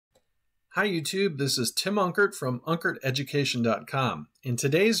Hi YouTube, this is Tim Unkert from UnkertEducation.com. In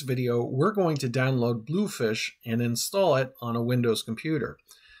today's video, we're going to download Bluefish and install it on a Windows computer.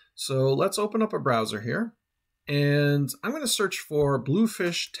 So let's open up a browser here, and I'm going to search for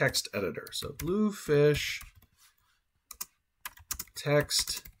Bluefish Text Editor. So Bluefish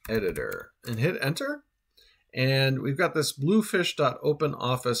Text Editor, and hit enter. And we've got this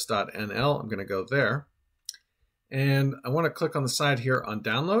bluefish.openoffice.nl. I'm going to go there. And I want to click on the side here on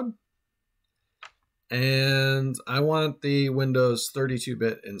download. And I want the Windows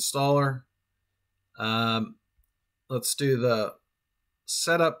 32-bit installer. Let's do the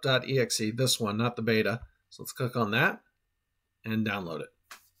setup.exe, this one, not the beta. So let's click on that and download it.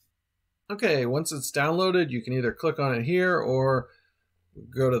 Okay, once it's downloaded, you can either click on it here or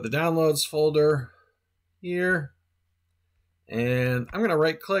go to the downloads folder here. And I'm going to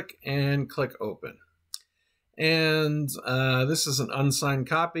right click and click open. And this is an unsigned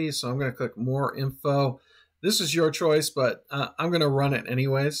copy, so I'm going to click more info. This is your choice, but I'm going to run it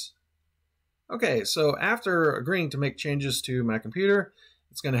anyways. Okay, so after agreeing to make changes to my computer,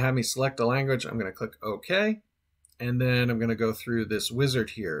 it's going to have me select a language. I'm going to click OK, and then I'm going to go through this wizard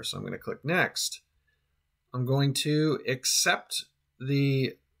here. So I'm going to click Next. I'm going to accept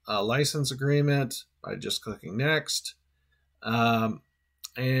the license agreement by just clicking Next.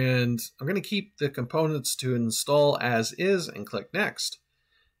 And I'm going to keep the components to install as is and click Next.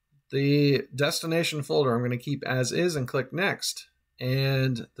 The destination folder I'm going to keep as is and click Next.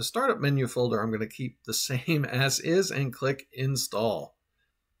 And the startup menu folder I'm going to keep the same as is and click Install.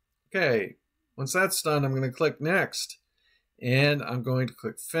 Okay, once that's done, I'm going to click Next. And I'm going to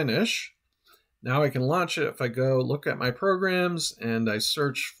click Finish. Now I can launch it if I go look at my programs and I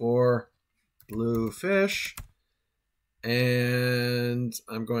search for Bluefish. And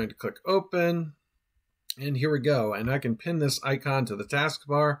I'm going to click open, and here we go. And I can pin this icon to the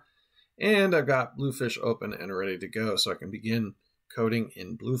taskbar, and I've got Bluefish open and ready to go, so I can begin coding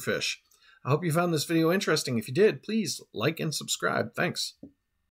in Bluefish. I hope you found this video interesting. If you did, please like and subscribe. Thanks.